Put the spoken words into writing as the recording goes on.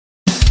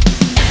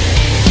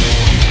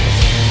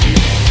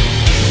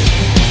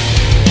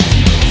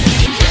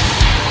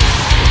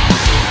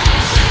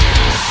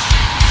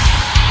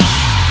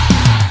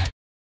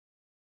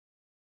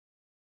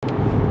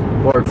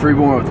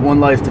Freeborn with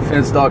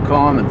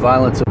OneLifeDefense.com and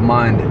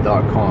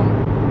ViolenceOfMind.com.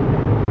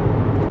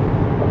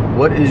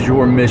 What is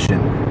your mission?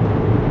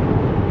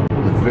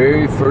 The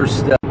very first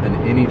step in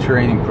any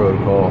training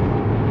protocol,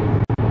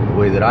 the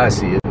way that I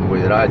see it and the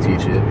way that I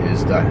teach it,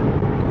 is to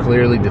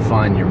clearly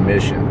define your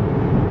mission.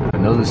 I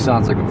know this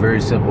sounds like a very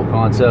simple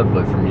concept,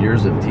 but from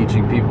years of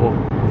teaching people,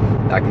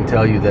 I can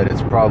tell you that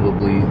it's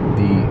probably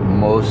the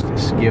most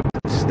skipped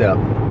step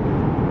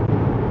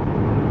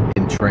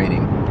in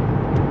training.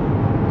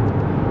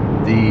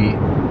 The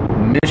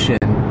mission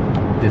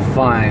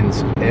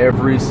defines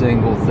every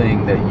single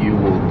thing that you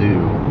will do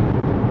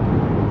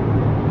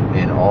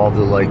and all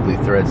the likely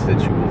threats that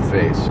you will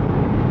face.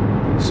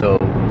 So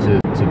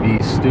to be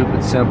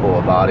stupid simple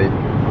about it,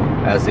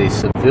 as a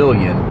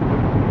civilian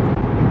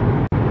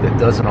that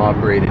doesn't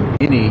operate in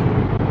any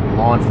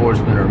law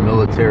enforcement or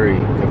military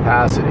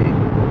capacity,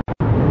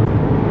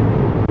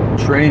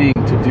 training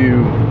to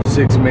do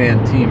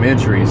 6-man team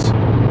entries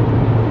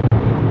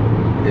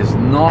is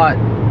not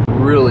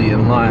really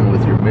in line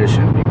with your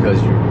mission,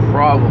 because you're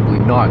probably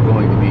not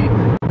going to be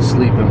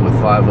sleeping with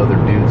 5 other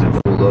dudes in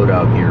full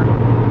loadout gear.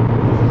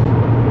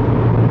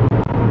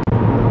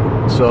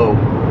 So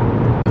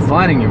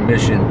defining your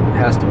mission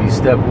has to be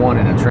step 1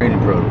 in a training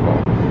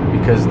protocol,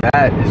 because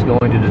that is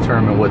going to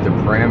determine what the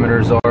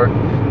parameters are,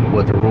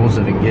 what the rules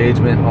of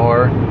engagement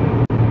are,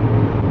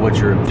 what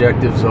your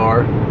objectives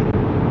are,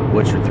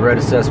 what your threat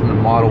assessment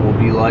model will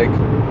be like,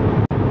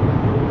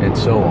 and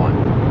so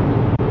on.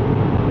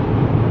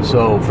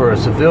 So for a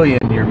civilian,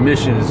 your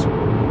mission is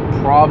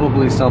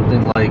probably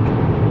something like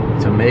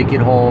to make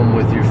it home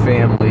with your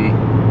family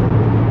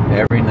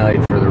every night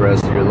for the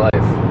rest of your life.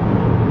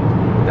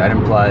 That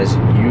implies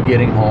you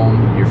getting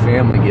home, your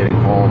family getting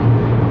home,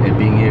 and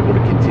being able to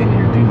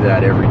continue to do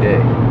that every day,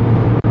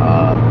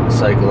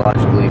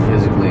 psychologically,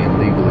 physically, and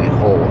legally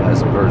whole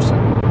as a person.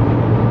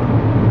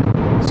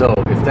 So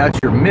if that's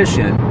your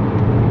mission,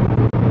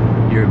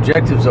 your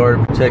objectives are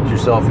to protect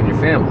yourself and your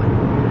family.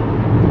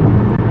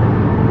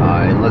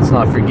 And let's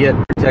not forget,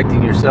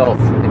 protecting yourself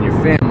and your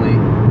family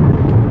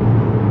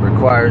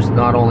requires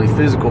not only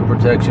physical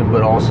protection,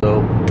 but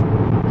also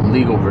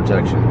legal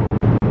protection.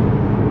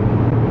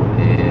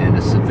 And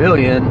a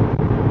civilian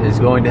is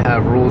going to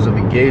have rules of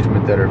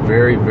engagement that are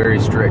very, very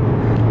strict.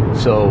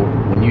 So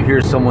when you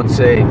hear someone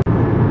say,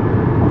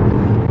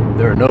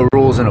 there are no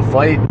rules in a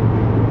fight,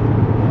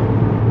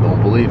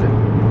 don't believe it.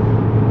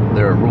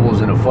 There are rules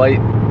in a fight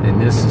in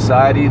this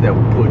society that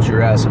will put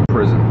your ass in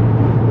prison.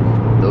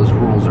 Those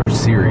rules are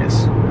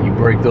serious. You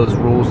break those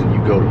rules and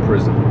you go to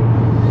prison.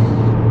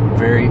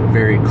 Very,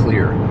 very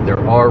clear. There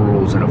are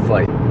rules in a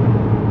fight.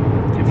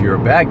 If you're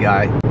a bad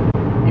guy,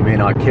 you may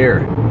not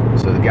care.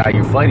 So the guy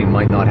you're fighting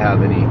might not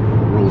have any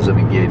rules of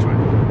engagement,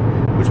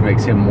 which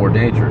makes him more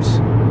dangerous,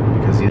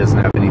 because he doesn't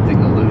have anything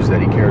to lose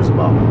that he cares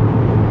about,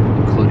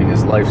 including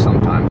his life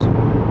sometimes.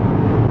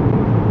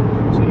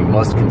 So you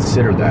must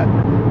consider that.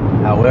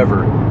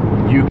 However,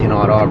 you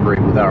cannot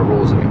operate without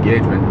rules of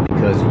engagement,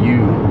 because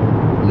you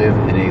live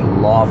in a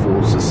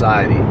lawful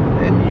society,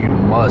 and you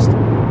must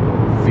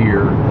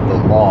fear the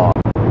law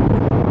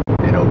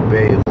and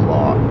obey the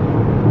law,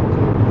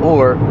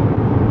 or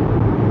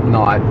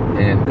not,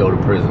 and go to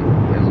prison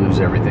and lose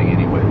everything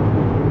anyway.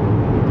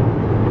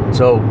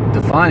 So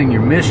defining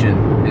your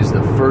mission is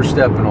the first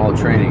step in all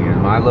training.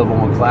 In my level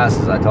 1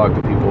 classes, I talk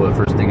to people, the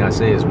first thing I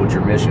say is, what's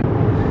your mission?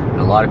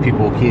 And a lot of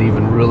people can't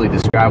even really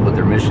describe what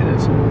their mission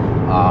is.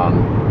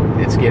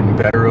 It's getting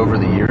better over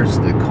the years.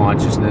 The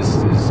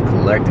consciousness is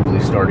collectively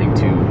starting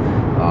to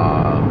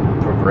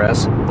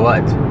progress,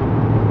 but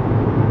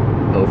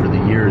over the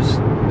years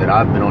that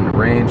I've been on the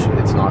range,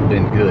 it's not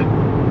been good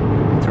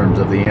in terms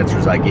of the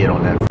answers I get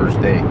on that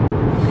first day.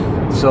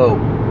 So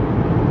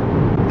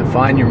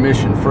define your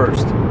mission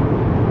first,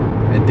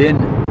 and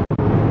then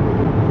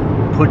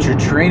put your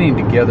training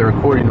together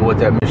according to what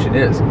that mission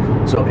is.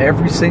 So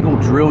every single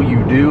drill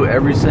you do,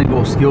 every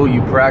single skill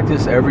you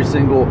practice, every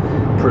single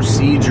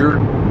procedure,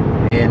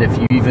 and if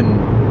you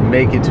even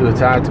make it to a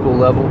tactical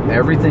level,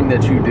 everything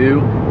that you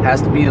do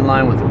has to be in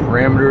line with the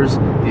parameters,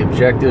 the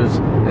objectives,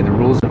 and the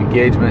rules of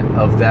engagement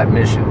of that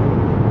mission.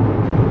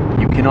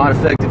 You cannot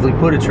effectively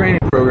put a training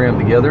program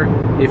together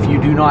if you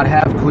do not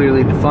have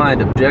clearly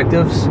defined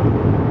objectives,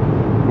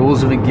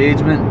 rules of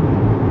engagement,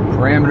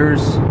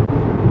 parameters,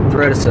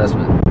 threat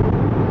assessment.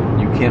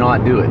 You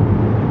cannot do it.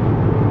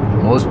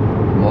 Most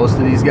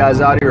of these guys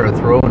out here are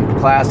throwing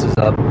classes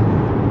up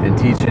and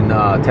teaching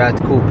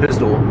tactical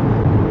pistol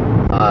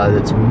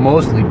that's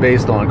mostly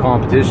based on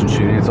competition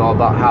shooting. It's all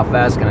about how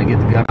fast can I get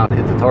the gun out and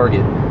hit the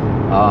target,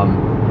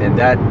 and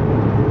that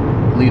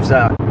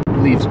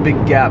leaves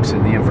big gaps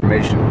in the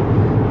information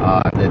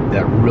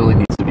that really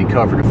needs to be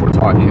covered if we're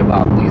talking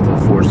about lethal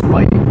force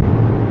fighting.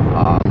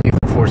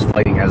 Lethal force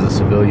fighting as a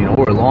civilian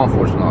or a law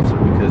enforcement officer,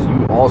 because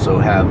you also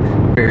have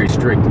very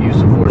strict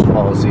use of force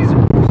policies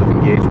and rules of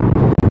engagement,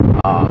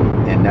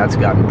 and that's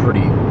gotten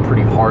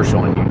pretty harsh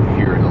on you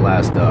here in the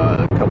last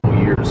couple of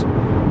years.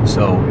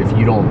 So if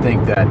you don't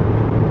think that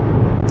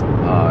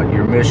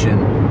your mission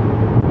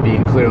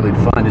being clearly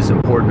defined is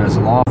important as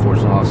a law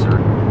enforcement officer,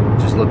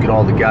 Just look at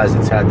all the guys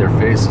that's had their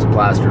faces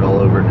plastered all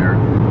over and their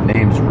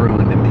names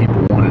ruined, and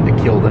people wanted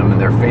to kill them and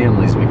their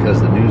families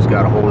because the news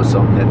got a hold of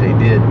something that they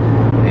did,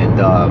 and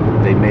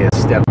they may have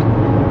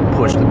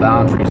pushed the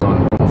boundaries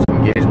on rules of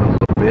engagement a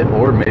little bit,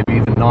 or maybe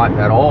even not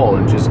at all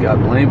and just got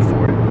blamed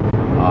for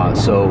it.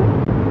 So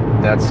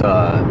that's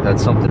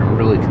something to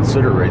really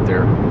consider right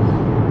there.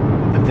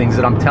 The things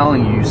that I'm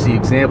telling you, you see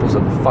examples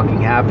of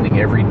fucking happening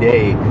every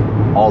day,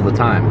 all the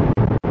time.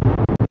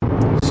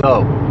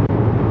 So,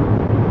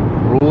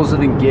 rules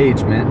of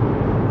engagement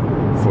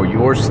for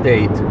your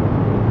state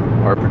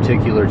are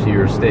particular to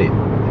your state.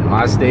 In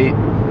my state,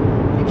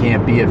 you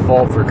can't be at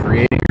fault for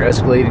creating or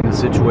escalating the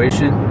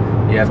situation.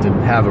 You have to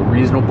have a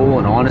reasonable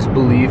and honest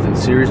belief in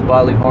serious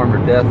bodily harm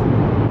or death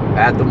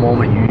at the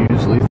moment you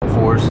use lethal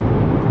force.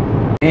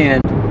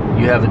 And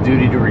you have a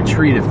duty to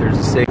retreat if there's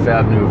a safe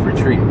avenue of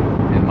retreat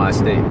in my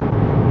state.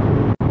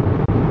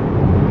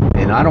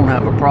 And I don't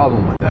have a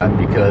problem with that,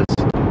 because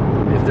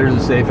if there's a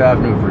safe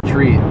avenue of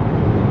retreat,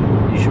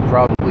 you should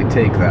probably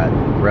take that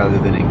rather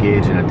than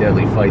engage in a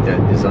deadly fight that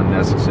is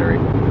unnecessary.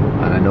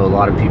 And I know a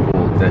lot of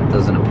people that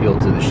doesn't appeal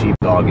to the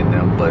sheepdog in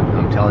them, but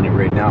I'm telling you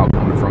right now,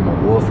 coming from a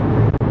wolf,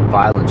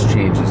 violence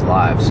changes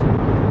lives.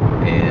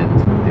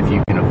 And if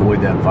you can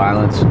avoid that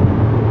violence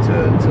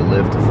to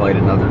live to fight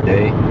another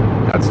day,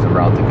 that's the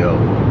route to go.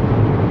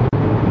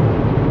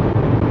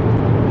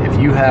 If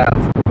you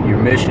have your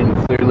mission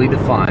clearly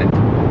defined,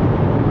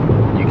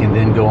 you can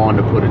then go on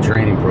to put a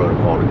training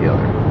protocol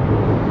together.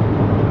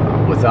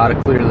 Without a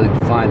clearly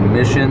defined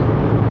mission,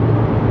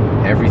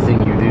 everything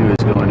you do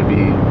is going to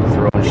be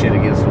throwing shit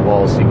against the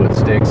wall, see what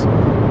sticks,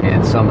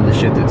 and some of the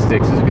shit that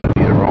sticks is going to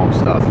be the wrong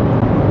stuff.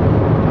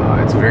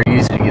 It's very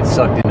easy to get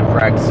sucked into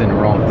practicing the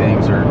wrong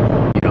things, or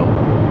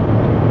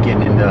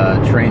getting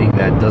into training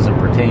that doesn't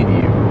pertain to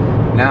you.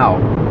 Now,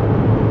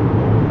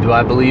 do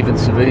I believe in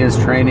civilians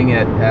training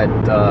at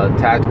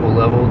tactical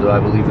level? Do I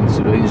believe in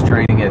civilians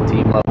training at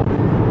team level?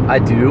 I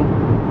do.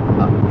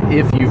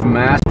 If you've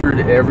mastered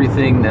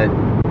everything that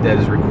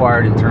is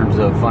required in terms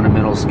of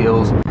fundamental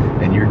skills,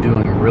 and you're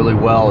doing really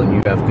well, and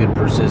you have good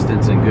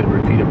persistence and good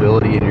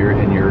repeatability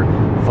in your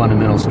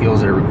fundamental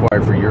skills that are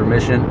required for your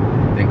mission,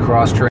 then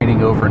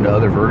cross-training over into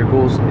other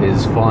verticals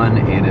is fun,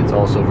 and it's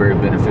also very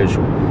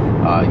beneficial.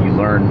 You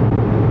learn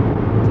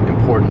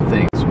important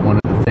things. One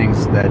of the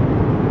things that,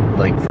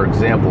 like for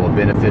example, a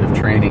benefit of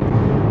training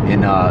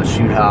in a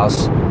shoot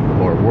house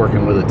or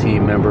working with a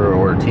team member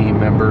or team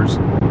members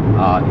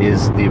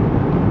is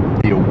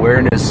the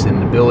awareness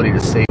and ability to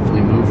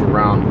safely move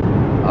around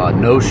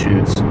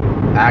no-shoots,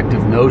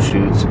 active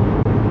no-shoots,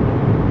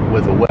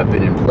 with a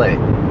weapon in play.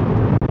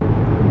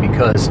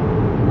 Because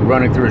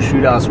running through a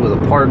shoot house with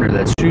a partner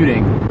that's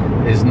shooting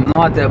is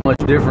not that much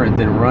different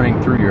than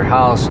running through your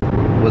house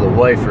with a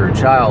wife or a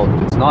child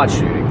that's not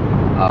shooting.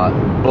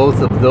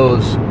 Both of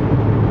those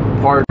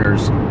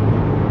partners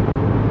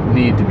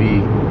need to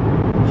be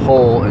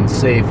whole and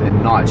safe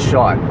and not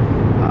shot.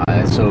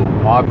 So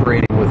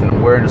operating with an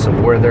awareness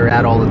of where they're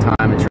at all the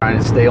time and trying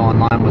to stay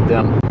online with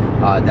them,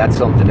 that's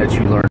something that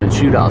you learn in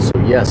shoot house. So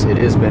yes, it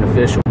is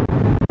beneficial.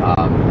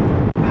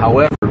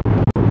 However,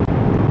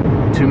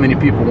 too many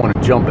people want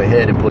to jump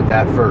ahead and put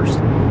that first.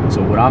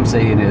 So what I'm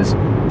saying is,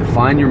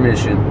 define your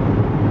mission,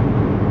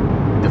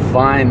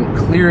 define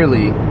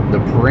clearly the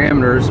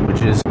parameters,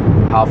 which is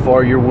how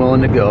far you're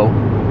willing to go,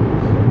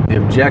 the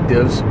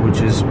objectives,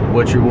 which is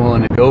what you're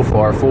willing to go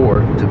far for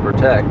to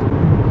protect,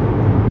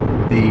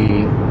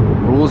 the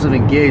rules of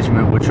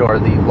engagement, which are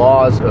the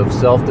laws of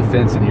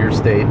self-defense in your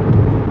state,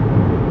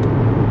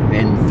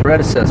 and threat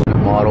assessment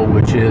model,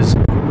 which is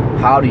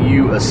how do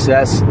you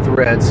assess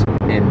threats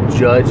and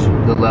judge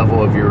the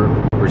level of your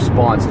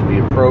response to be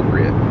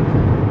appropriate.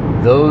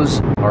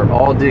 Those are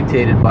all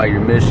dictated by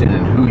your mission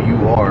and who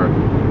you are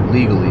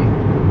legally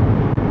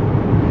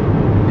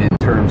in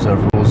terms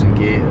of rules of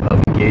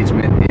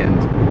engagement and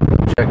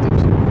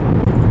objectives.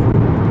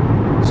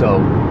 So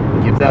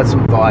give that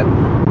some thought.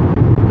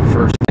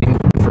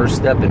 The first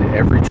step in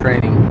every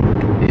training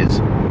is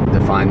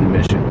define the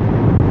mission.